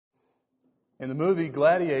In the movie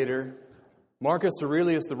Gladiator, Marcus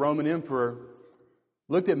Aurelius, the Roman emperor,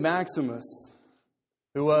 looked at Maximus,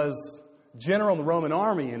 who was general in the Roman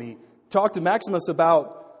army, and he talked to Maximus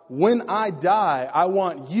about, when I die, I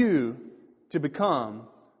want you to become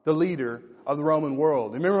the leader of the Roman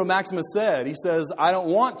world. Remember what Maximus said? He says, I don't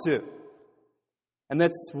want to. And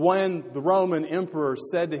that's when the Roman emperor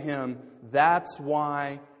said to him, that's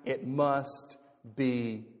why it must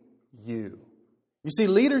be you. You see,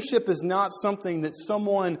 leadership is not something that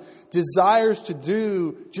someone desires to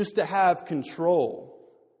do just to have control.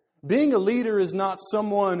 Being a leader is not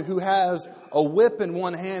someone who has a whip in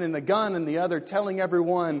one hand and a gun in the other, telling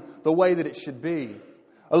everyone the way that it should be.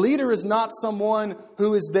 A leader is not someone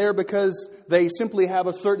who is there because they simply have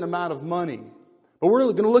a certain amount of money. But we're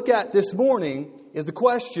going to look at this morning is the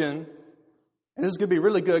question, and this is going to be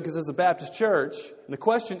really good because it's a Baptist church, and the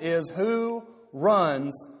question is, who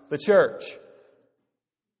runs the church?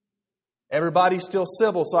 Everybody's still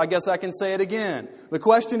civil, so I guess I can say it again. The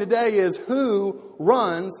question today is, who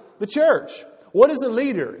runs the church? What is a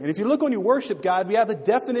leader? And if you look on your worship guide, we have a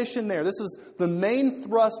definition there. This is the main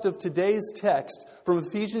thrust of today's text from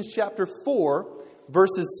Ephesians chapter 4,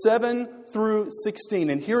 verses 7 through 16.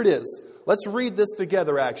 And here it is. Let's read this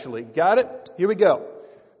together, actually. Got it? Here we go.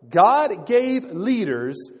 God gave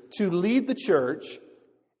leaders to lead the church,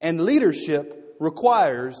 and leadership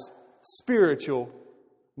requires spiritual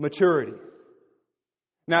maturity.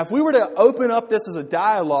 Now, if we were to open up this as a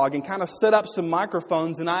dialogue and kind of set up some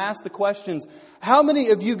microphones and I ask the questions, how many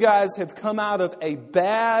of you guys have come out of a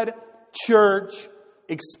bad church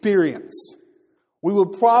experience? We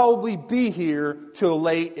would probably be here till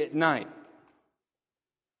late at night.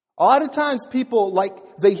 A lot of times people,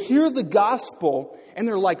 they hear the gospel and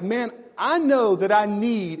they're like, man, I know that I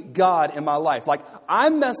need God in my life. I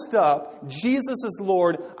messed up. Jesus is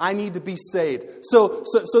Lord. I need to be saved. So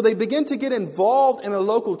they begin to get involved in a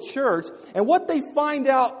local church. And what they find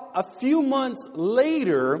out a few months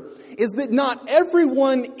later is that not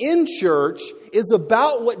everyone in church is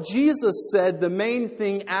about what Jesus said the main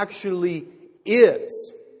thing actually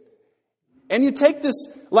is. And you take this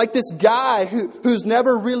guy who's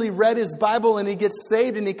never really read his Bible, and he gets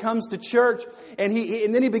saved and he comes to church and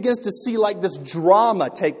then he begins to see this drama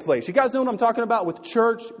take place. You guys know what I'm talking about with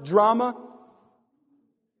church drama?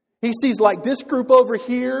 He sees this group over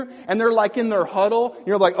here and they're in their huddle.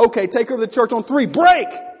 You're like, okay, take over the church on 3, break!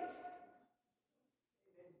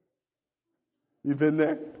 You've been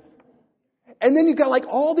there? And then you've got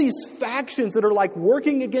all these factions that are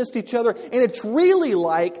working against each other. And it's really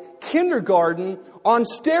like kindergarten on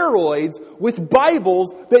steroids with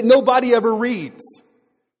Bibles that nobody ever reads.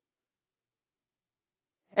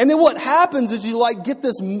 And then what happens is you get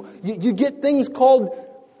this, you get things called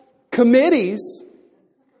committees.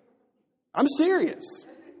 I'm serious.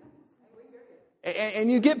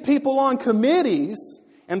 And you get people on committees.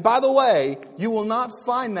 And by the way, you will not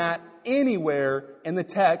find that anywhere in the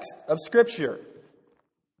text of Scripture.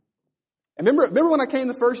 And remember when I came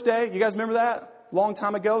the first day? You guys remember that? Long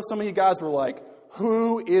time ago? Some of you guys were like,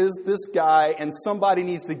 who is this guy? And somebody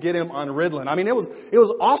needs to get him on Ritalin. I mean, it was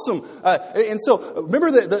awesome. And so, remember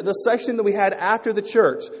the section that we had after the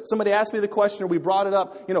church? Somebody asked me the question, or we brought it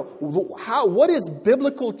up. What is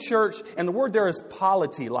biblical church? And the word there is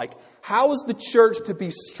polity. How is the church to be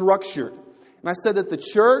structured? And I said that the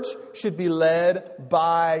church should be led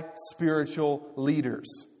by spiritual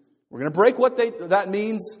leaders. We're going to break what that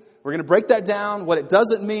means. We're going to break that down, what it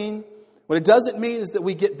doesn't mean. What it doesn't mean is that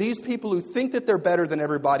we get these people who think that they're better than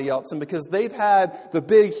everybody else. And because they've had the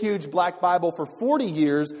big, huge black Bible for 40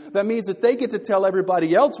 years, that means that they get to tell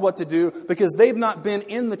everybody else what to do because they've not been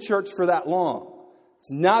in the church for that long.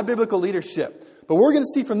 It's not biblical leadership. But we're going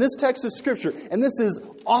to see from this text of Scripture, and this is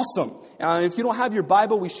awesome. If you don't have your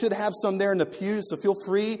Bible, we should have some there in the pews, so feel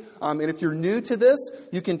free. And if you're new to this,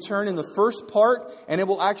 you can turn in the first part, and it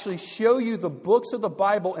will actually show you the books of the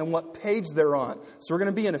Bible and what page they're on. So we're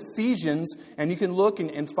going to be in Ephesians, and you can look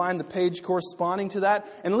and find the page corresponding to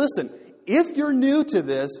that. And listen, if you're new to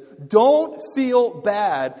this, don't feel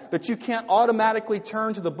bad that you can't automatically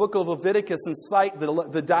turn to the book of Leviticus and cite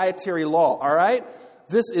the dietary law, all right?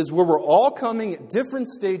 This is where we're all coming at different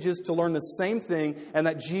stages to learn the same thing, and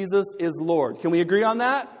that Jesus is Lord. Can we agree on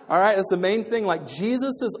that? All right, that's the main thing.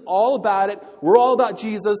 Jesus is all about it. We're all about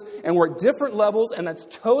Jesus, and we're at different levels, and that's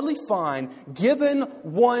totally fine, given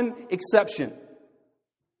one exception.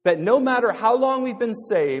 That no matter how long we've been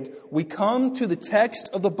saved, we come to the text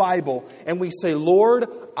of the Bible, and we say, Lord,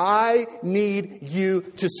 I need you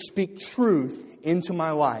to speak truth into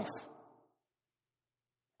my life.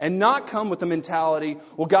 And not come with the mentality,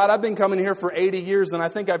 well, God, I've been coming here for 80 years and I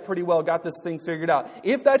think I've pretty well got this thing figured out.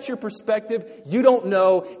 If that's your perspective, you don't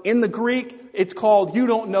know. In the Greek, it's called you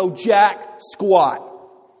don't know jack squat.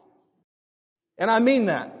 And I mean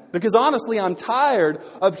that. Because honestly, I'm tired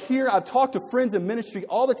of I've talked to friends in ministry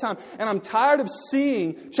all the time, and I'm tired of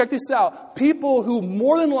seeing, check this out, people who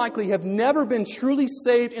more than likely have never been truly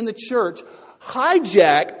saved in the church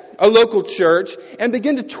hijack a local church and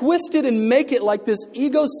begin to twist it and make it like this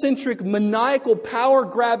egocentric, maniacal,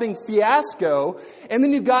 power-grabbing fiasco. And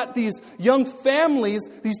then you've got these young families,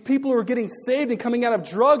 these people who are getting saved and coming out of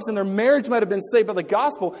drugs, and their marriage might have been saved by the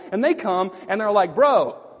gospel, and they come and they're like,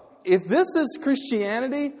 bro, if this is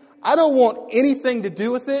Christianity, I don't want anything to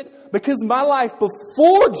do with it because my life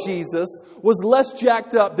before Jesus was less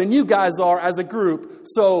jacked up than you guys are as a group,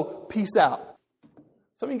 so peace out.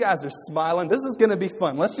 Some of you guys are smiling. This is going to be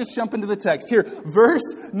fun. Let's just jump into the text. Here, verse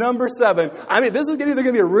number 7. This is either going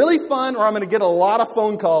to be really fun or I'm going to get a lot of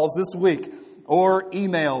phone calls this week. Or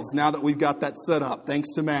emails now that we've got that set up.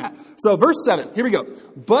 Thanks to Matt. So verse 7. Here we go.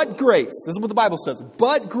 But grace. This is what the Bible says.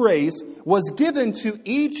 But grace was given to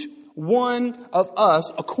each one of us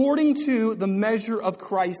according to the measure of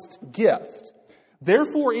Christ's gift.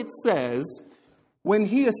 Therefore it says, when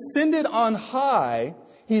He ascended on high,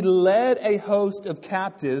 He led a host of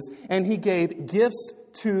captives, and He gave gifts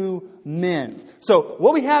to men. So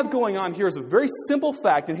what we have going on here is a very simple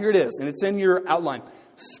fact, and here it is, and it's in your outline.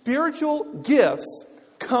 Spiritual gifts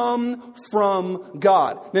come from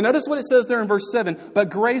God. Now notice what it says there in verse 7, but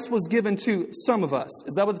grace was given to some of us.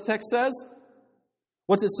 Is that what the text says?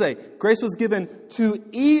 What's it say? Grace was given to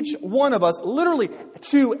each one of us, literally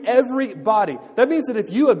to everybody. That means that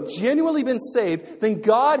if you have genuinely been saved, then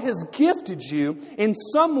God has gifted you in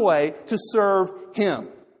some way to serve Him.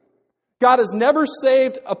 God has never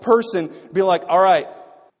saved a person, be like, all right,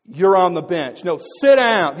 you're on the bench. No, sit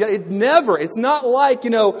down. Yeah, it's not like,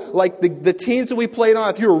 like the teams that we played on.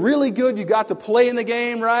 If you were really good, you got to play in the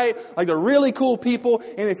game, right? Like they're really cool people.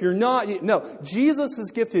 And if you're not, no. Jesus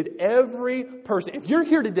has gifted every person. If you're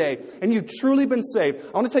here today and you've truly been saved,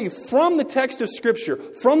 I want to tell you from the text of Scripture,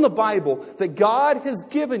 from the Bible, that God has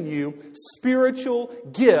given you spiritual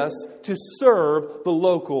gifts to serve the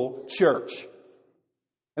local church.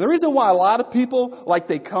 And the reason why a lot of people,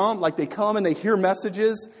 they come and they hear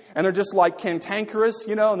messages and they're just like cantankerous,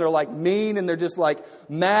 and they're like mean and they're just like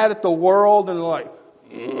mad at the world and they're like,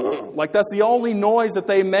 ugh. Like that's the only noise that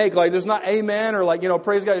they make. Like there's not amen or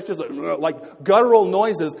praise God. It's just like guttural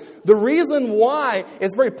noises. The reason why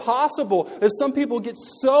it's very possible that some people get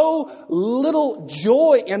so little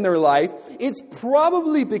joy in their life, it's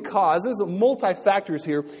probably because, there's multi-factors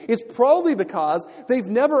here, it's probably because they've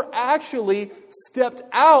never actually stepped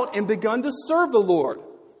out and begun to serve the Lord.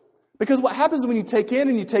 Because what happens when you take in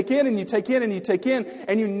and you take in and you take in and you take in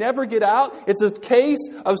and you never get out, it's a case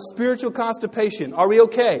of spiritual constipation. Are we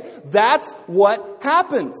okay? That's what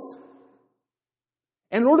happens.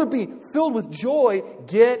 And in order to be filled with joy,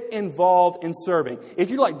 get involved in serving. If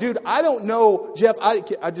you're like, dude, I don't know, Jeff, I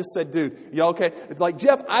just said, dude, y'all okay? It's like,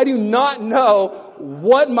 Jeff, I do not know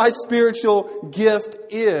what my spiritual gift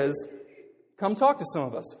is. Come talk to some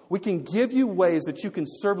of us. We can give you ways that you can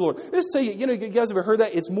serve the Lord. Let's say, you guys ever heard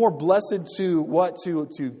that? It's more blessed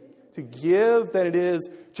to give than it is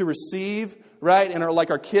to receive, right? And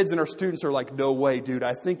our kids and our students are like, no way, dude.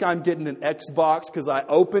 I think I'm getting an Xbox because I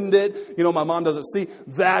opened it. My mom doesn't see.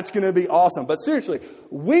 That's going to be awesome. But seriously,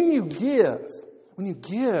 when you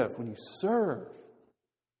serve,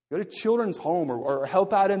 go to children's home or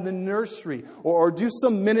help out in the nursery or do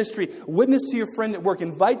some ministry. Witness to your friend at work.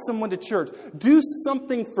 Invite someone to church. Do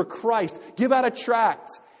something for Christ. Give out a tract.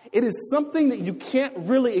 It is something that you can't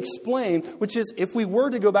really explain, which is, if we were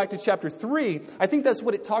to go back to chapter 3, I think that's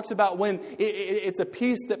what it talks about when it's a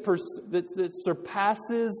peace that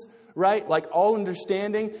surpasses, right, like all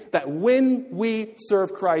understanding, that when we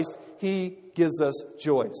serve Christ, He gives us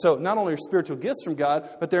joy. So not only are spiritual gifts from God,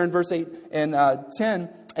 but there in verse 8 and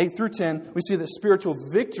 8 through 10, we see that spiritual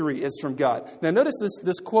victory is from God. Now notice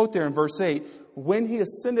this quote there in verse 8. When He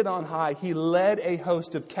ascended on high, He led a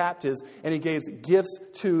host of captives and He gave gifts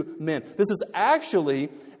to men. This is actually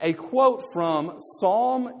a quote from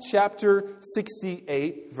Psalm chapter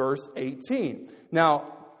 68, verse 18. Now,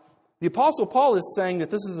 the Apostle Paul is saying that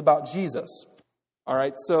this is about Jesus. All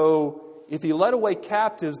right, so if He led away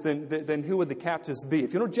captives, then who would the captives be?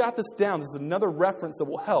 If you don't jot this down, this is another reference that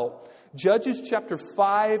will help. Judges chapter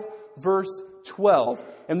 5, verse 12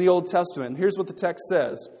 in the Old Testament. And here's what the text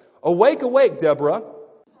says. Awake, awake, Deborah.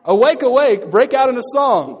 Awake, awake, break out in a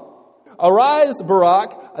song. Arise,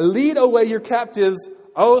 Barak, lead away your captives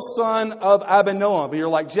O son of Abinoam. But you're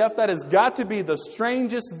like, Jeff, that has got to be the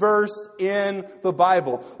strangest verse in the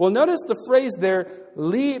Bible. Well, notice the phrase there,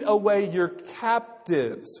 lead away your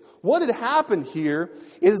captives. What had happened here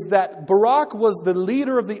is that Barak was the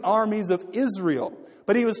leader of the armies of Israel.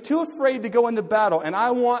 But he was too afraid to go into battle. And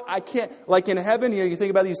I can't, like in heaven, you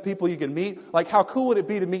think about these people you can meet. Like, how cool would it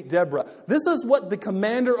be to meet Deborah? This is what the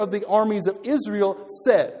commander of the armies of Israel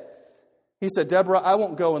said. He said, Deborah, I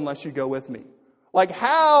won't go unless you go with me. Like,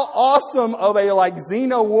 how awesome of a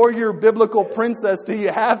Xena warrior biblical princess do you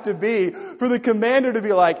have to be for the commander to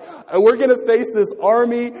be like, we're going to face this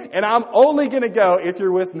army and I'm only going to go if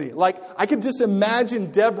you're with me. Like, I could just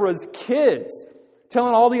imagine Deborah's kids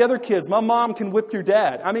telling all the other kids, my mom can whip your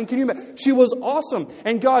dad. I mean, can you imagine? She was awesome.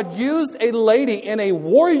 And God used a lady in a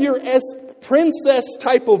warrior-esque princess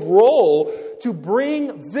type of role to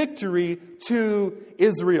bring victory to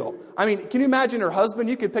Israel. I mean, can you imagine her husband?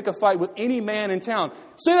 You could pick a fight with any man in town.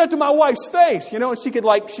 Say that to my wife's face, and she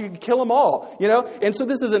could kill them all, And so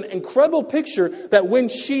this is an incredible picture that when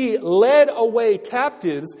she led away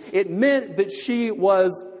captives, it meant that she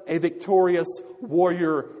was a victorious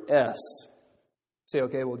warrior-esque. Say,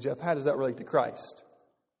 okay, well, Jeff, how does that relate to Christ?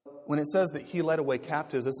 When it says that he led away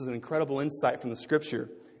captives, this is an incredible insight from the Scripture.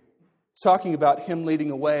 It's talking about him leading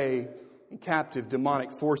away captive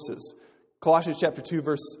demonic forces. Colossians chapter 2,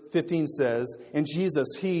 verse 15 says, and Jesus,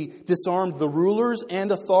 he disarmed the rulers and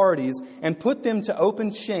authorities and put them to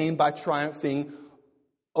open shame by triumphing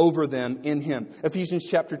over them in him. Ephesians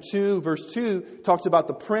chapter 2, verse 2 talks about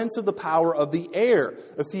the prince of the power of the air.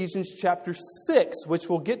 Ephesians chapter 6, which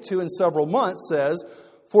we'll get to in several months, says,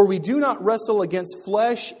 for we do not wrestle against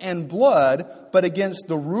flesh and blood, but against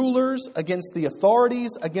the rulers, against the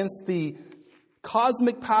authorities, against the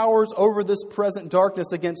cosmic powers over this present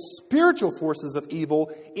darkness, against spiritual forces of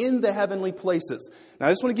evil in the heavenly places. Now, I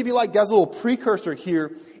just want to give you guys a little precursor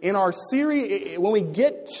here. In our series, when we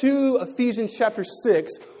get to Ephesians chapter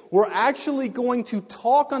 6, we're actually going to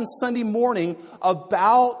talk on Sunday morning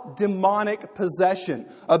about demonic possession,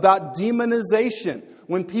 about demonization,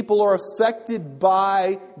 when people are affected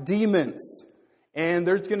by demons. And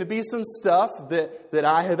there's going to be some stuff that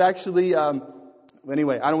I have actually...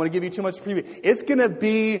 Anyway, I don't want to give you too much preview. It's going to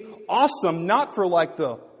be awesome, not for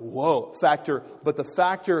the whoa factor, but the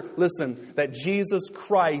factor, listen, that Jesus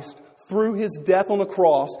Christ, through his death on the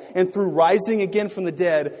cross and through rising again from the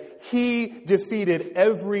dead, he defeated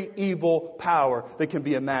every evil power that can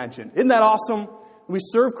be imagined. Isn't that awesome? We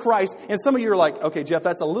serve Christ, and some of you are like, okay, Jeff,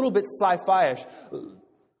 that's a little bit sci-fi-ish.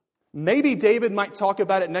 Maybe David might talk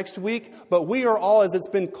about it next week, but we are all, as it's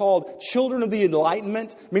been called, children of the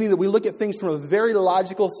Enlightenment, meaning that we look at things from a very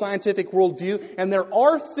logical, scientific worldview, and there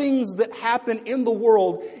are things that happen in the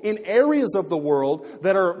world, in areas of the world,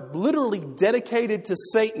 that are literally dedicated to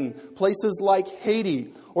Satan, places like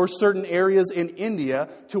Haiti, or certain areas in India,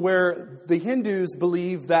 to where the Hindus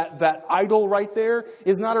believe that idol right there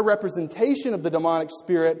is not a representation of the demonic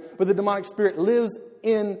spirit, but the demonic spirit lives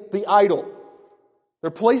in the idol. There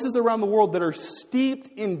are places around the world that are steeped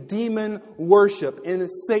in demon worship, in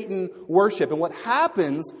Satan worship. And what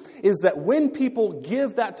happens is that when people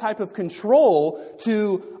give that type of control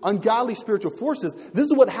to ungodly spiritual forces, this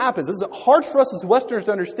is what happens. This is hard for us as Westerners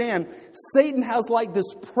to understand. Satan has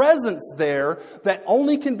this presence there that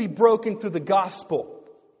only can be broken through the gospel.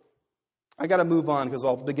 I got to move on because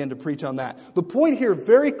I'll begin to preach on that. The point here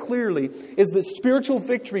very clearly is that spiritual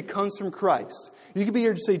victory comes from Christ. You could be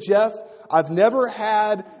here to say, Jeff, I've never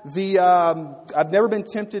been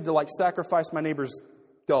tempted to sacrifice my neighbor's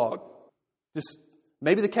dog. Just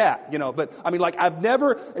maybe the cat, but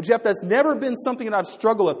Jeff, that's never been something that I've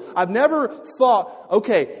struggled with. I've never thought,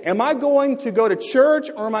 okay, am I going to go to church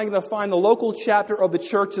or am I going to find the local chapter of the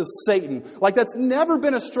Church of Satan? That's never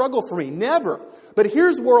been a struggle for me. Never. But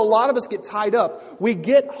here's where a lot of us get tied up. We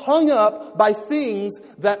get hung up by things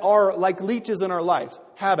that are like leeches in our life.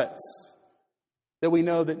 Habits that we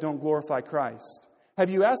know that don't glorify Christ.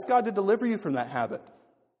 Have you asked God to deliver you from that habit?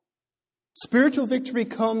 Spiritual victory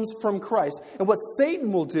comes from Christ. And what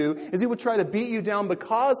Satan will do is he will try to beat you down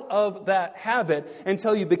because of that habit and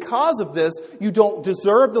tell you because of this, you don't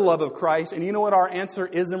deserve the love of Christ. And you know what our answer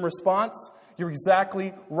is in response? You're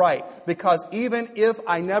exactly right. Because even if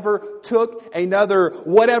I never took another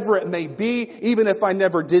whatever it may be, even if I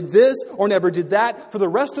never did this or never did that, for the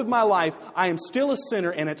rest of my life, I am still a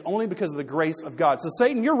sinner, and it's only because of the grace of God. So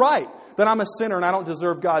Satan, you're right that I'm a sinner and I don't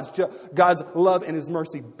deserve God's love and his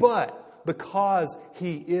mercy. But because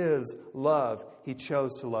he is love, he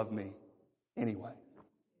chose to love me anyway.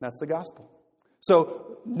 That's the gospel.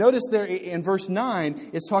 So notice there in verse 9,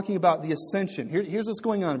 it's talking about the ascension. Here's what's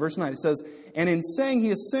going on in verse 9. It says, and in saying he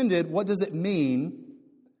ascended, what does it mean?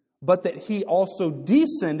 but that he also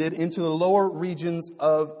descended into the lower regions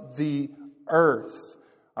of the earth.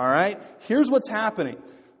 All right? Here's what's happening.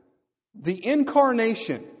 The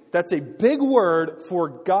incarnation, that's a big word for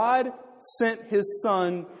God sent his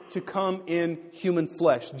Son to come in human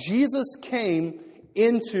flesh. Jesus came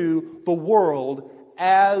into the world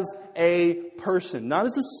as a person. Not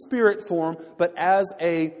as a spirit form, but as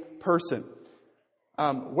a person.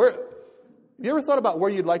 Have you ever thought about where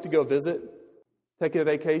you'd like to go visit? Take a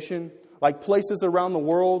vacation? Like places around the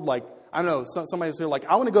world, like, I don't know, somebody's like,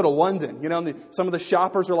 I want to go to London. You know, some of the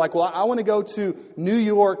shoppers are like, well, I want to go to New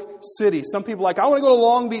York City. Some people are like, I want to go to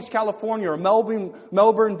Long Beach, California, or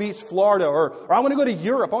Melbourne Beach, Florida, or I want to go to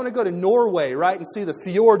Europe. I want to go to Norway, right, and see the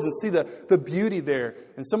fjords and see the beauty there.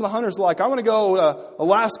 And some of the hunters are like, I want to go to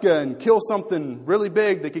Alaska and kill something really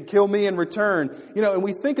big that could kill me in return. You know, and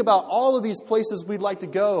we think about all of these places we'd like to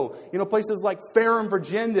go. You know, places like Ferrum,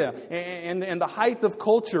 Virginia, and the height of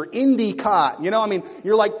culture, Endicott. You know, I mean,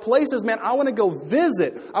 you're like places, man, I want to go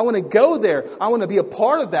visit. I want to go there. I want to be a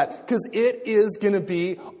part of that because it is going to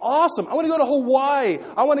be awesome. I want to go to Hawaii.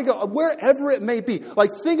 I want to go wherever it may be.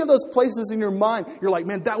 Like, think of those places in your mind. You're like,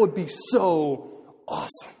 man, that would be so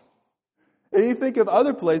awesome. And you think of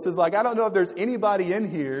other places, like, I don't know if there's anybody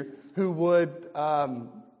in here who would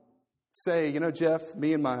say, you know, Jeff,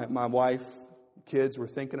 me and my wife, kids were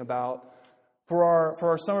thinking about for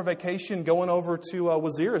our summer vacation going over to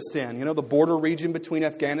Waziristan, you know, the border region between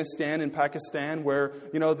Afghanistan and Pakistan, where,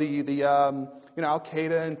 you know, the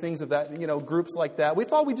Al-Qaeda and things of that, you know, groups like that. We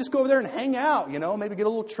thought we'd just go over there and hang out, you know, maybe get a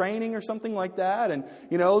little training or something like that, and,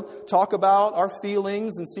 you know, talk about our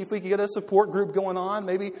feelings and see if we could get a support group going on,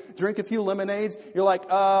 maybe drink a few lemonades. You're like,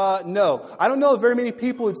 no. I don't know if very many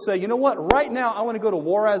people would say, you know what, right now I want to go to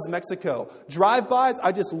Juarez, Mexico. Drive-bys,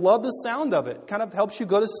 I just love the sound of it. Kind of helps you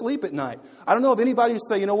go to sleep at night. I don't know if anybody would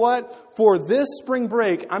say, you know what, for this spring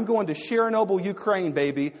break, I'm going to Chernobyl, Ukraine,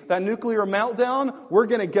 baby. That nuclear meltdown, we're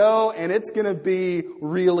going to go, and it's going to be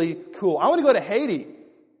really cool. I want to go to Haiti.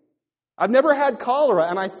 I've never had cholera,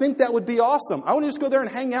 and I think that would be awesome. I want to just go there and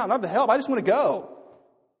hang out, not the help. I just want to go.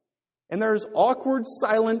 And there's awkward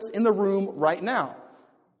silence in the room right now.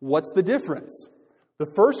 What's the difference? The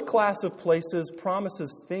first class of places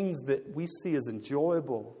promises things that we see as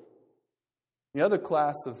enjoyable. The other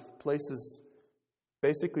class of places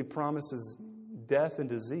basically promises death and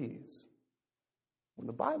disease. When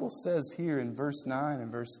the Bible says here in verse 9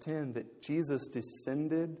 and verse 10 that Jesus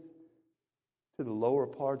descended to the lower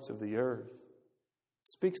parts of the earth, it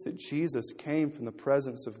speaks that Jesus came from the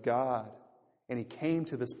presence of God, and he came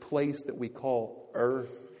to this place that we call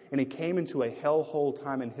earth. And he came into a hellhole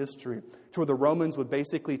time in history to where the Romans would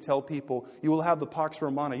basically tell people, you will have the Pax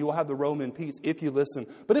Romana, you will have the Roman peace if you listen.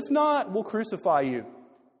 But if not, we'll crucify you.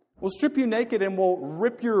 We'll strip you naked and we'll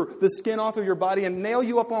rip the skin off of your body and nail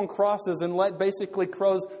you up on crosses and let basically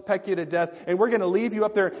crows peck you to death. And we're going to leave you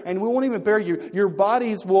up there and we won't even bury you. Your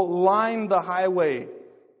bodies will line the highway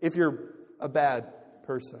if you're a bad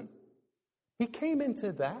person. He came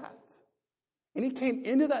into that. And he came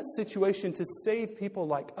into that situation to save people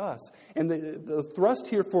like us. And the thrust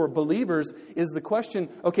here for believers is the question,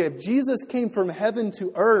 okay, if Jesus came from heaven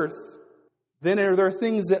to earth, then are there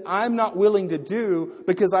things that I'm not willing to do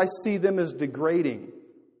because I see them as degrading?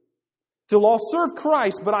 So I'll serve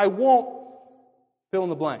Christ, but I won't fill in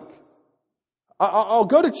the blank. I'll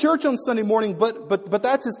go to church on Sunday morning, but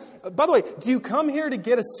that's just... By the way, do you come here to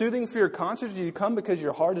get a soothing for your conscience, or do you come because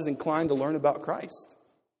your heart is inclined to learn about Christ?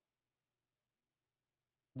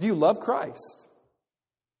 Do you love Christ?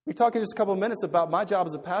 We talked in just a couple of minutes about my job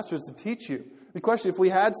as a pastor is to teach you. The question, if we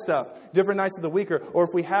had stuff, different nights of the week, or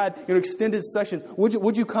if we had extended sessions,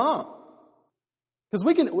 would you come? Because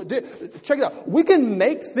we can, check it out, we can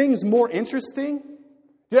make things more interesting.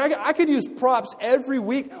 Yeah, I could use props every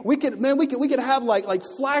week. We could have like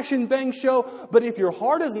flash and bang show. But if your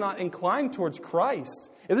heart is not inclined towards Christ,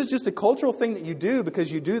 if this is just a cultural thing that you do because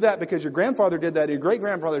you do that because your grandfather did that, your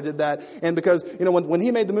great-grandfather did that, and because, when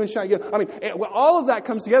he made the moonshine, all of that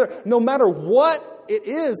comes together. No matter what it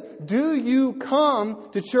is, do you come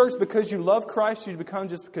to church because you love Christ, or you come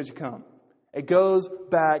just because you come? It goes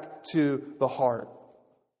back to the heart.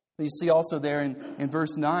 You see also there in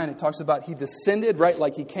verse 9, it talks about he descended, right,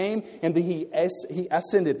 like he came, and then he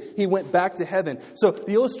ascended. He went back to heaven. So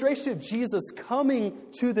the illustration of Jesus coming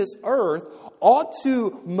to this earth ought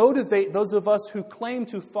to motivate those of us who claim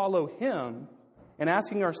to follow him and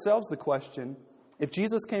asking ourselves the question, if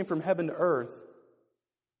Jesus came from heaven to earth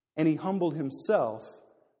and he humbled himself,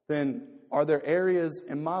 then are there areas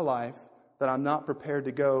in my life that I'm not prepared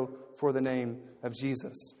to go for the name of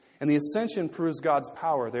Jesus? And the ascension proves God's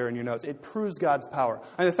power there in your notes. It proves God's power.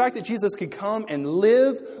 And the fact that Jesus could come and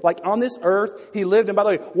live like on this earth, He lived. And by the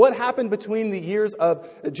way, what happened between the years of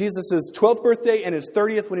Jesus' 12th birthday and His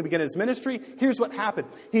 30th when He began His ministry? Here's what happened.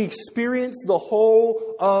 He experienced the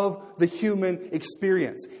whole of the human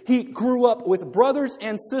experience. He grew up with brothers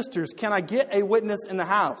and sisters. Can I get a witness in the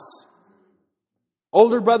house?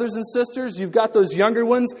 Older brothers and sisters, you've got those younger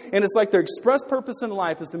ones, and it's like their express purpose in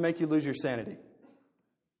life is to make you lose your sanity.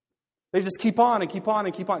 They just keep on and keep on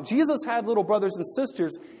and keep on. Jesus had little brothers and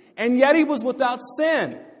sisters, and yet He was without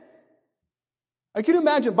sin. Like, can you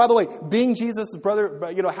imagine, by the way, being Jesus' brother,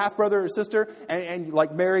 half brother or sister, and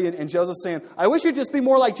like Mary and Joseph saying, I wish you'd just be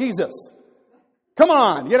more like Jesus. Come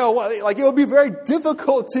on, like it would be very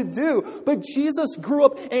difficult to do. But Jesus grew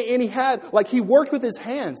up and he worked with His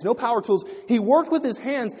hands, no power tools. He worked with His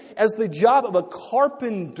hands as the job of a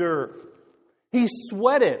carpenter. He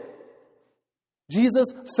sweated. Jesus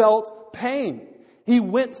felt pain. He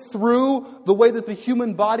went through the way that the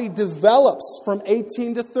human body develops from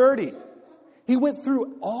 18 to 30. He went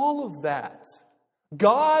through all of that.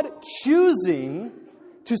 God choosing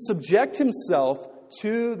to subject Himself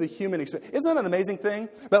to the human experience. Isn't that an amazing thing?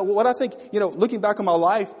 But what I think, looking back on my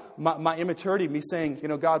life, my immaturity, me saying,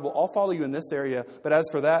 God, well, I'll follow you in this area, but as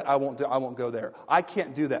for that, I won't go there. I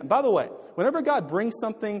can't do that. And by the way, whenever God brings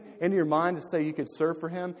something into your mind to say you could serve for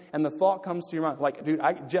Him, and the thought comes to your mind, like, dude,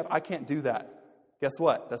 Jeff, I can't do that. Guess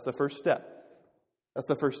what? That's the first step. That's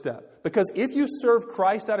the first step. Because if you serve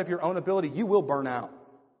Christ out of your own ability, you will burn out.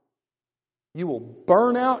 You will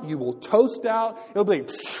burn out. You will toast out. It'll be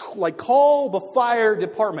like, call the fire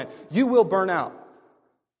department. You will burn out.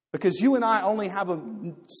 Because you and I only have a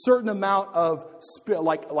certain amount of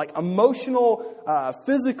like emotional,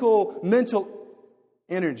 physical, mental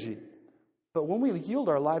energy. But when we yield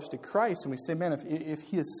our lives to Christ and we say, man, if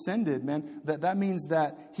He ascended, man, that means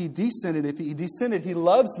that He descended. If He descended, He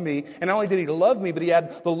loves me. And not only did He love me, but He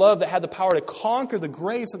had the love that had the power to conquer the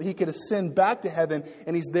grave so that He could ascend back to heaven.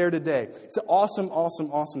 And He's there today. It's an awesome,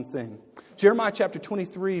 awesome, awesome thing. Jeremiah chapter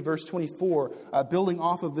 23, verse 24, building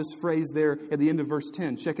off of this phrase there at the end of verse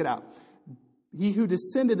 10. Check it out. He who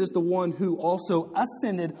descended is the one who also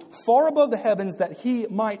ascended far above the heavens that He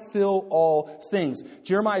might fill all things.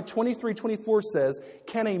 Jeremiah 23:24 says,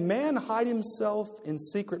 can a man hide himself in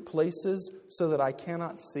secret places so that I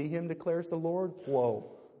cannot see him, declares the Lord? Whoa.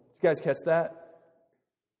 You guys catch that?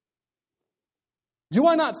 Do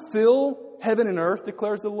I not fill heaven and earth,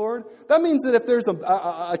 declares the Lord? That means that if there's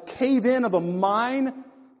a cave-in of a mine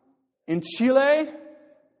in Chile,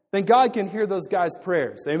 then God can hear those guys'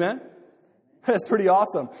 prayers. Amen? That's pretty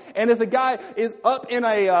awesome. And if the guy is up in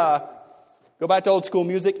go back to old school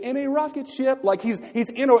music, in a rocket ship, like he's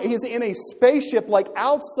in a spaceship, like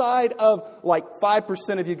outside of, like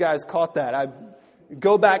 5% of you guys caught that. I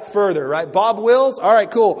go back further, right? Bob Wills? All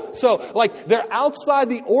right, cool. So, like, they're outside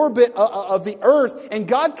the orbit of the earth, and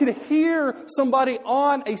God could hear somebody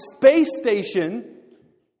on a space station,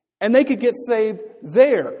 and they could get saved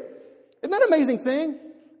there. Isn't that an amazing thing?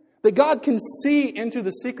 That God can see into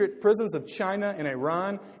the secret prisons of China and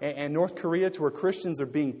Iran and North Korea to where Christians are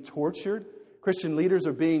being tortured. Christian leaders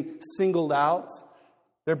are being singled out.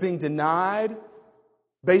 They're being denied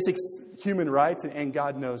basic human rights, and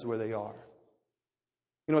God knows where they are.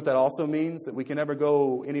 You know what that also means? That we can never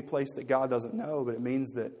go any place that God doesn't know, but it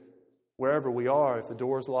means that wherever we are, if the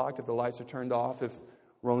door's locked, if the lights are turned off, if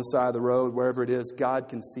we're on the side of the road, wherever it is, God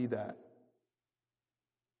can see that.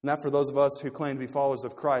 And that for those of us who claim to be followers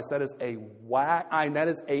of Christ, that is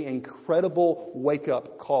an incredible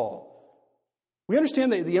wake-up call. We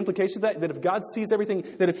understand the implication of that if God sees everything,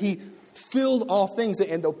 that if He filled all things,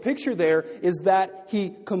 and the picture there is that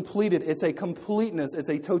He completed. It's a completeness. It's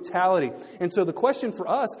a totality. And so the question for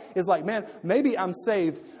us is like, man, maybe I'm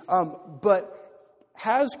saved, but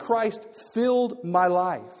has Christ filled my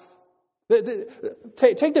life?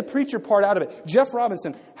 Take the preacher part out of it. Jeff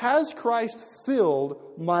Robinson, has Christ filled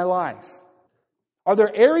my life? Are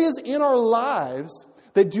there areas in our lives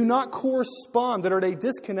that do not correspond, that are at a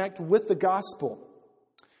disconnect with the gospel?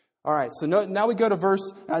 All right, so now we go to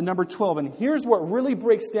verse number 12. And here's what really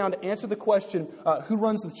breaks down to answer the question, who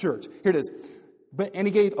runs the church? Here it is. And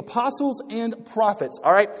He gave apostles and prophets.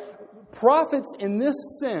 All right, prophets in this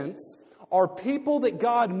sense are people that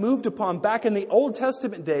God moved upon back in the Old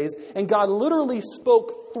Testament days, and God literally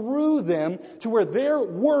spoke through them to where their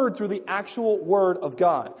word through the actual word of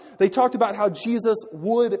God. They talked about how Jesus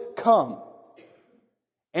would come.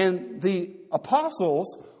 And the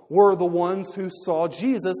apostles were the ones who saw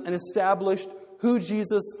Jesus and established who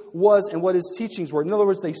Jesus was and what His teachings were. In other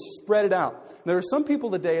words, they spread it out. There are some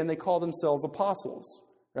people today and they call themselves apostles,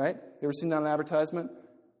 right? You ever seen that on an advertisement?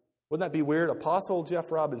 Wouldn't that be weird? Apostle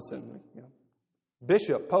Jeff Robinson.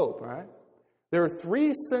 Bishop, Pope, right? There are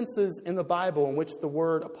 3 senses in the Bible in which the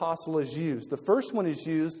word apostle is used. The first one is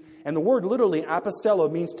used, and the word literally, apostello,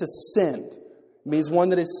 means to send. It means one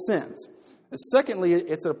that is sent. And secondly,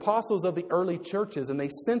 it's apostles of the early churches, and they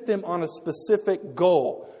sent them on a specific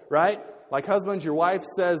goal, right? Like husbands, your wife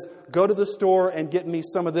says, go to the store and get me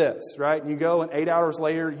some of this, right? And you go, and 8 hours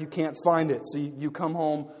later, you can't find it. So you come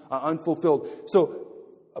home unfulfilled. So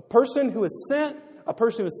a person who is sent, a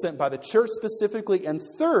person who is sent by the church specifically. And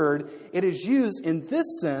third, it is used in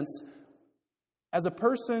this sense as a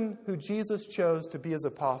person who Jesus chose to be his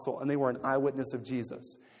apostle, and they were an eyewitness of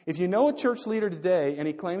Jesus. If you know a church leader today and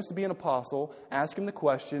he claims to be an apostle, ask him the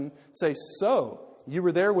question, say, so, you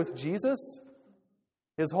were there with Jesus?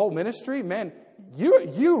 His whole ministry? Man,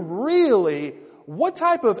 you really, what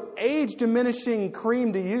type of age-diminishing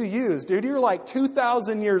cream do you use? Dude, you're like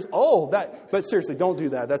 2,000 years old. But seriously, don't do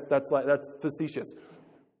that. That's facetious.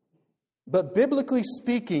 But biblically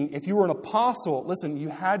speaking, if you were an apostle, listen, you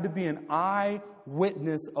had to be an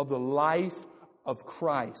eyewitness of the life of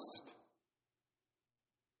Christ.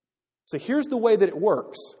 So here's the way that it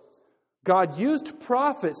works. God used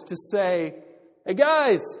prophets to say, hey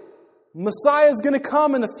guys, Messiah is going to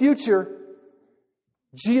come in the future.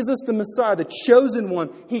 Jesus the Messiah, the chosen one,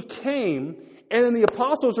 he came, and then the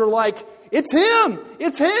apostles are like, it's him!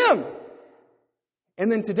 It's him!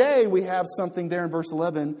 And then today we have something there in verse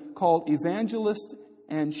 11 called evangelists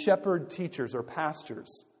and shepherd teachers or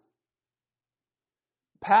pastors.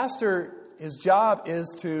 Pastor, his job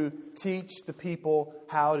is to teach the people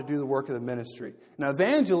how to do the work of the ministry. Now,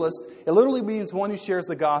 evangelist, it literally means one who shares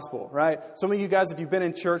the gospel, right? Some of you guys, if you've been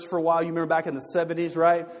in church for a while, you remember back in the 70s,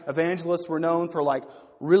 right? Evangelists were known for like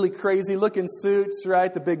really crazy looking suits,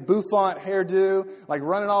 right? The big bouffant hairdo, like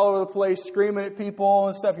running all over the place, screaming at people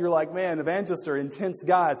and stuff. You're like, man, evangelists are intense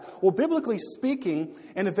guys. Well, biblically speaking,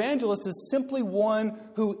 an evangelist is simply one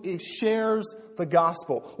who shares the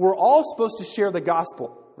gospel. We're all supposed to share the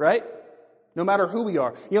gospel, right? No matter who we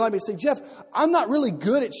are. You might say, Jeff, I'm not really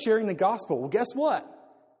good at sharing the gospel. Well, guess what?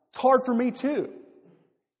 It's hard for me too.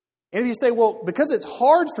 And if you say, well, because it's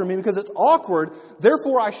hard for me, because it's awkward,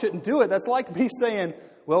 therefore I shouldn't do it. That's like me saying,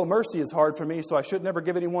 well, mercy is hard for me, so I should never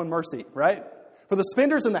give anyone mercy, right? For the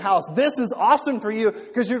spenders in the house, this is awesome for you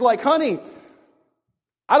because you're like, honey,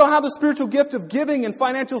 I don't have the spiritual gift of giving and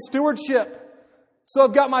financial stewardship. So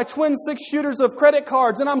I've got my twin 6-shooters of credit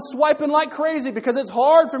cards and I'm swiping like crazy because it's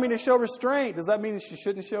hard for me to show restraint. Does that mean she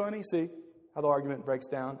shouldn't show any? See how the argument breaks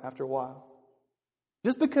down after a while?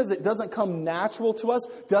 Just because it doesn't come natural to us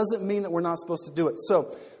doesn't mean that we're not supposed to do it.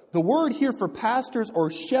 So the word here for pastors or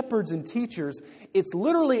shepherds and teachers, it's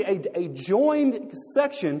literally a joined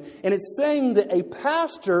section, and it's saying that a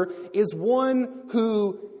pastor is one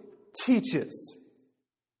who teaches.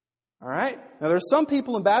 All right? Now, there are some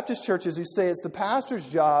people in Baptist churches who say it's the pastor's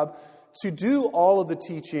job to do all of the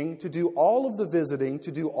teaching, to do all of the visiting,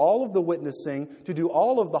 to do all of the witnessing, to do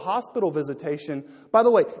all of the hospital visitation. By the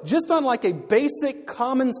way, just on like a basic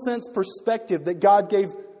common sense perspective that God gave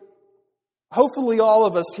hopefully all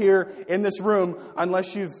of us here in this room,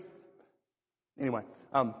 unless you've... Anyway,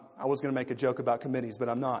 I was going to make a joke about committees, but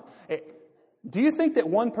I'm not. Do you think that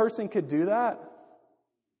one person could do that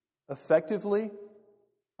effectively?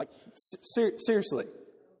 Like, seriously.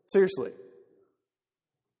 You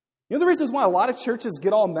know the reasons why a lot of churches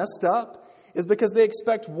get all messed up is because they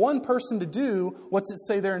expect one person to do, what's it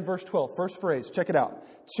say there in verse 12? First phrase, check it out.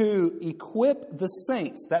 To equip the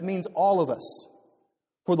saints, that means all of us,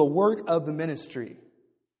 for the work of the ministry.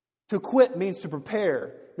 To equip means to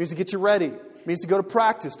prepare, means to get you ready, means to go to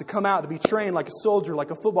practice, to come out, to be trained like a soldier,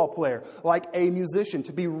 like a football player, like a musician,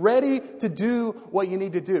 to be ready to do what you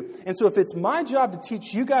need to do. And so if it's my job to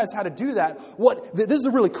teach you guys how to do that, this is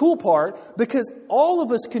the really cool part, because all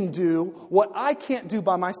of us can do what I can't do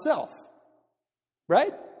by myself.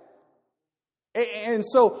 Right? And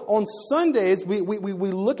so on Sundays, we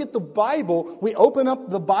look at the Bible, we open up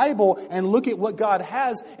the Bible and look at what God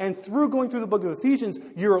has, and through going through the book of Ephesians,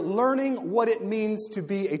 you're learning what it means to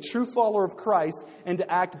be a true follower of Christ and to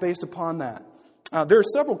act based upon that. There are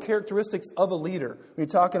several characteristics of a leader. We're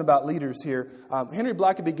talking about leaders here. Henry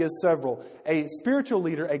Blackaby gives several. A spiritual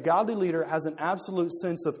leader, a godly leader, has an absolute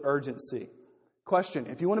sense of urgency. Question,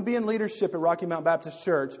 if you want to be in leadership at Rocky Mount Baptist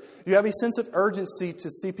Church, do you have a sense of urgency to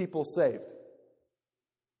see people saved?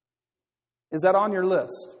 Is that on your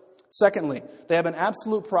list? Secondly, they have an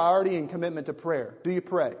absolute priority and commitment to prayer. Do you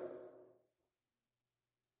pray?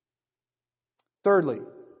 Thirdly,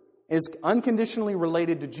 is unconditionally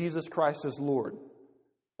related to Jesus Christ as Lord.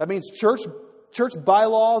 That means church church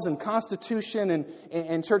bylaws and constitution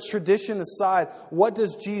and church tradition aside, what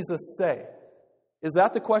does Jesus say? Is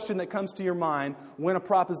that the question that comes to your mind when a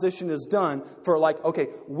proposition is done for like, okay,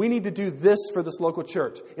 we need to do this for this local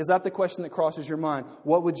church? Is that the question that crosses your mind?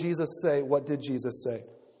 What would Jesus say? What did Jesus say?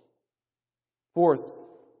 Fourth,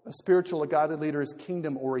 a spiritual, a godly leader is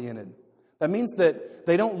kingdom-oriented. That means that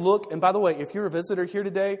they don't look, and by the way, if you're a visitor here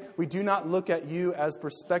today, we do not look at you as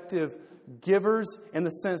prospective givers in the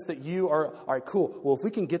sense that you are, all right, cool. Well, if we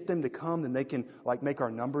can get them to come, then they can like make our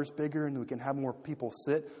numbers bigger and we can have more people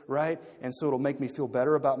sit, right? And so it'll make me feel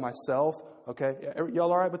better about myself. Okay,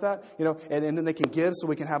 y'all all right with that? You know, and then they can give so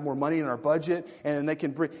we can have more money in our budget, and then they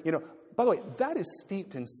can bring, you know, by the way, that is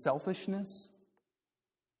steeped in selfishness.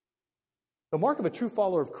 The mark of a true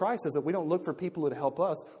follower of Christ is that we don't look for people to help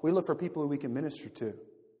us. We look for people who we can minister to.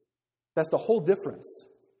 That's the whole difference.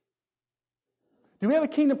 Do we have a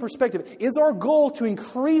kingdom perspective? Is our goal to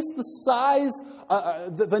increase the size,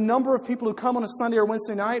 the number of people who come on a Sunday or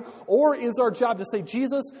Wednesday night? Or is our job to say,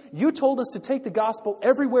 Jesus, you told us to take the gospel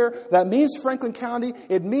everywhere. That means Franklin County.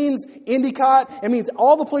 It means Endicott. It means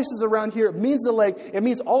all the places around here. It means the lake. It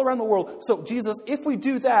means all around the world. So, Jesus, if we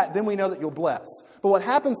do that, then we know that you'll bless. But what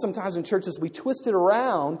happens sometimes in churches, we twist it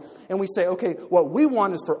around and we say, okay, what we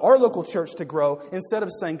want is for our local church to grow instead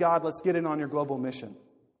of saying, God, let's get in on your global mission.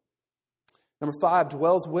 Number 5,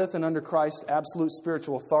 dwells with and under Christ's absolute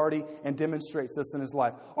spiritual authority and demonstrates this in his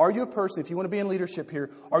life. Are you a person, if you want to be in leadership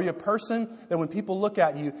here, are you a person that when people look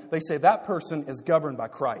at you, they say that person is governed by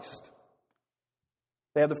Christ?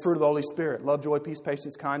 They have the fruit of the Holy Spirit, love, joy, peace,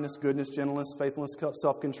 patience, kindness, goodness, gentleness, faithfulness,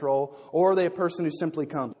 self-control. Or are they a person who simply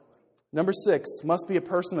comes? Number 6, must be a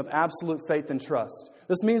person of absolute faith and trust.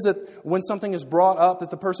 This means that when something is brought up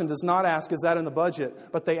that the person does not ask, is that in the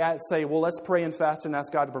budget? But they say, well, let's pray and fast and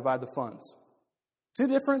ask God to provide the funds. See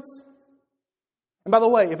the difference? And by the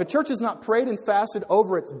way, if a church has not prayed and fasted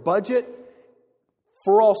over its budget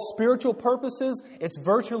for all spiritual purposes, it's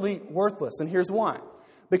virtually worthless. And here's why.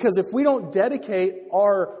 Because if we don't dedicate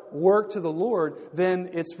our work to the Lord,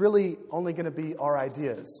 then it's really only going to be our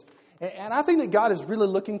ideas. And I think that God is really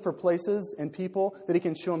looking for places and people that He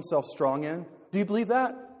can show Himself strong in. Do you believe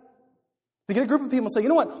that? To get a group of people and say, you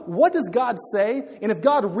know what does God say? And if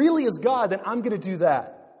God really is God, then I'm going to do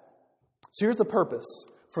that. So here's the purpose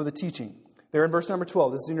for the teaching. There in verse number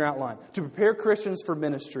 12, this is in your outline. To prepare Christians for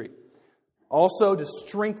ministry. Also to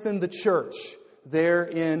strengthen the church. There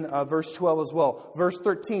in verse 12 as well. Verse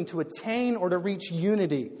 13, to attain or to reach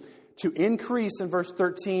unity. To increase in verse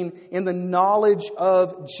 13 in the knowledge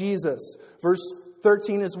of Jesus. Verse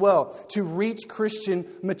 13 as well. To reach Christian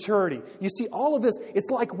maturity. You see, all of this,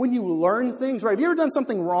 it's like when you learn things, right? Have you ever done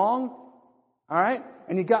something wrong? All right?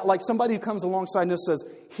 And you got like somebody who comes alongside and just says,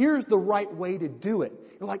 here's the right way to do it.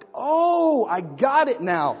 You're like, oh, I got it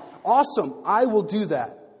now. Awesome. I will do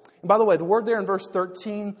that. And by the way, the word there in verse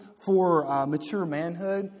 13 for mature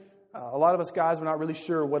manhood, a lot of us guys, we're not really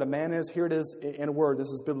sure what a man is. Here it is in a word. This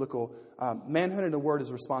is biblical. Manhood in a word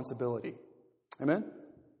is responsibility. Amen?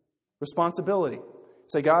 Responsibility.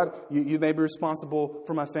 Say, God, you may be responsible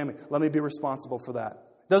for my family. Let me be responsible for that.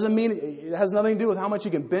 Doesn't mean, it has nothing to do with how much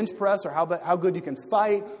you can bench press or how good you can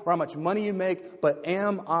fight or how much money you make, but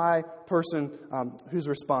am I a person who's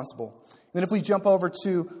responsible? Then if we jump over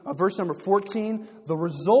to verse number 14, the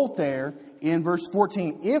result there in verse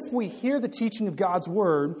 14, if we hear the teaching of God's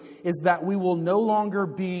Word, is that we will no longer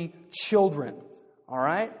be children. All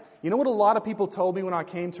right? You know what a lot of people told me when I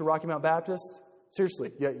came to Rocky Mount Baptist?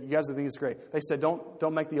 Seriously, yeah, you guys think it's great. They said,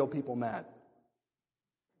 don't make the old people mad.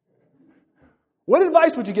 What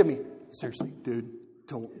advice would you give me? Seriously, dude,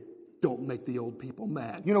 don't make the old people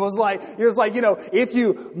mad. You know, it was like, if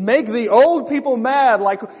you make the old people mad,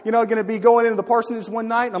 like, going to be going into the parsonage one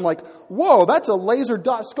night, and I'm like, whoa, that's a laser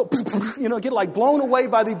dot scope, get like blown away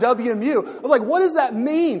by the WMU. I was like, what does that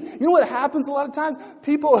mean? You know what happens a lot of times?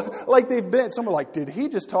 People, like some are like, did he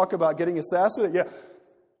just talk about getting assassinated? Yeah.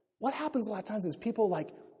 What happens a lot of times is people like,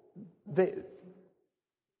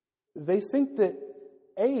 they think that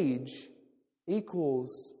age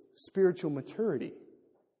equals spiritual maturity.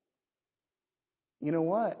 You know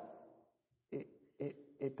what?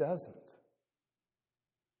 It doesn't.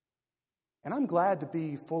 And I'm glad to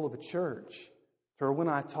be full of a church where when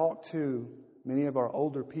I talk to many of our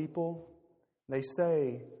older people, they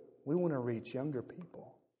say, we want to reach younger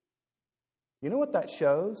people. You know what that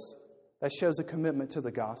shows? That shows a commitment to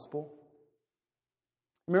the gospel.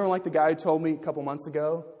 Remember like the guy who told me a couple months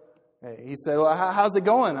ago? He said, well, how's it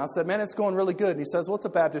going? I said, man, it's going really good. And he says, what's a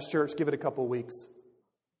Baptist church? Give it a couple of weeks.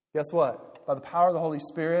 Guess what? By the power of the Holy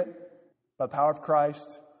Spirit, by the power of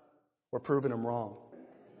Christ, we're proving them wrong.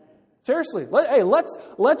 Seriously, let's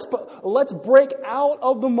break out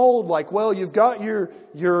of the mold. Like, well, you've got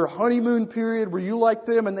your honeymoon period where you like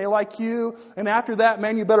them and they like you, and after that,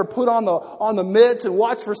 man, you better put on the mitts and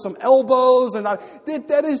watch for some elbows. And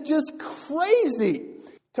that is just crazy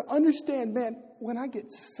to understand, man. When I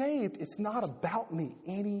get saved, it's not about me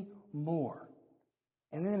anymore.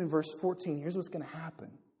 And then in verse 14, here's what's going to happen.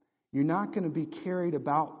 You're not going to be carried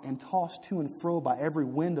about and tossed to and fro by every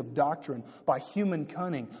wind of doctrine, by human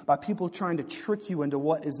cunning, by people trying to trick you into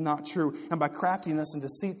what is not true, and by craftiness and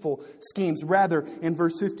deceitful schemes. Rather, in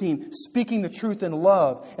verse 15, speaking the truth in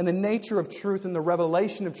love. And the nature of truth and the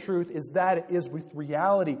revelation of truth is that it is with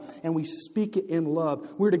reality, and we speak it in love.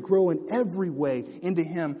 We're to grow in every way into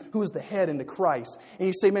Him who is the head, into Christ. And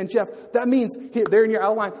you say, man, Jeff, that means, there in your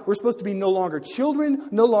outline, we're supposed to be no longer children,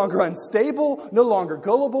 no longer unstable, no longer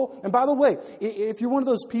gullible. And by the way, if you're one of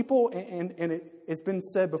those people, and it's been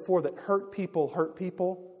said before that hurt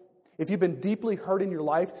people, if you've been deeply hurt in your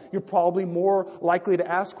life, you're probably more likely to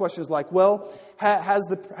ask questions like, well, has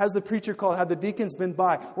the preacher called, have the deacons been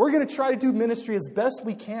by? We're going to try to do ministry as best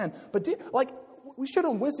we can. But we should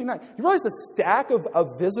on Wednesday night. You realize the stack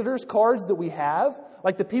of visitors cards that we have?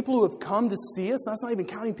 Like the people who have come to see us. That's not even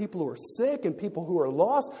counting people who are sick and people who are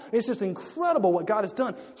lost. It's just incredible what God has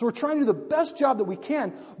done. So we're trying to do the best job that we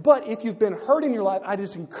can. But if you've been hurt in your life, I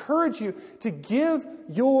just encourage you to give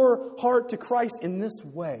your heart to Christ in this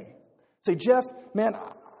way. Say, Jeff, man,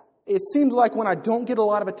 it seems like when I don't get a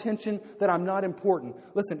lot of attention that I'm not important.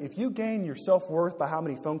 Listen, if you gain your self-worth by how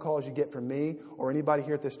many phone calls you get from me or anybody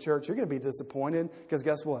here at this church, you're going to be disappointed because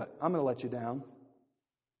guess what? I'm going to let you down.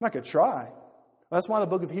 I'm not going to try. That's why the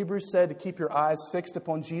book of Hebrews said to keep your eyes fixed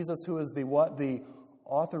upon Jesus, who is the what? The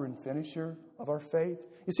author and finisher of our faith.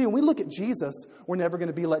 You see, when we look at Jesus, we're never going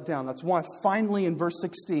to be let down. That's why finally in verse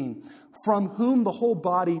 16, from whom the whole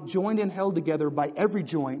body joined and held together by every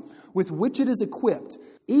joint with which it is equipped,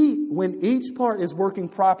 when each part is working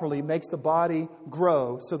properly, makes the body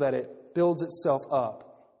grow so that it builds itself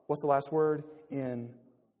up. What's the last word? In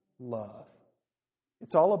love.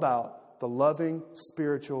 It's all about the loving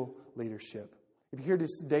spiritual leadership. If you're here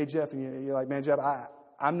today, Jeff, and you're like, man, Jeff,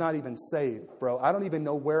 I'm not even saved, bro. I don't even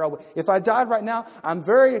know where I would. If I died right now,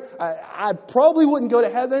 I probably wouldn't go to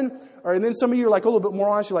heaven. And then some of you are like a little bit more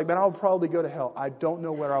honest. You're like, man, I would probably go to hell. I don't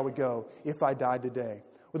know where I would go if I died today.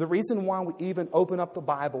 Well, the reason why we even open up the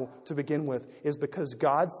Bible to begin with is because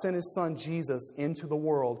God sent His Son Jesus into the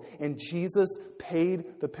world, and Jesus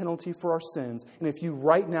paid the penalty for our sins. And if you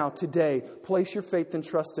right now, today, place your faith and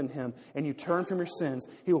trust in Him, and you turn from your sins,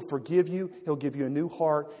 He will forgive you, He'll give you a new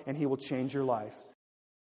heart, and He will change your life.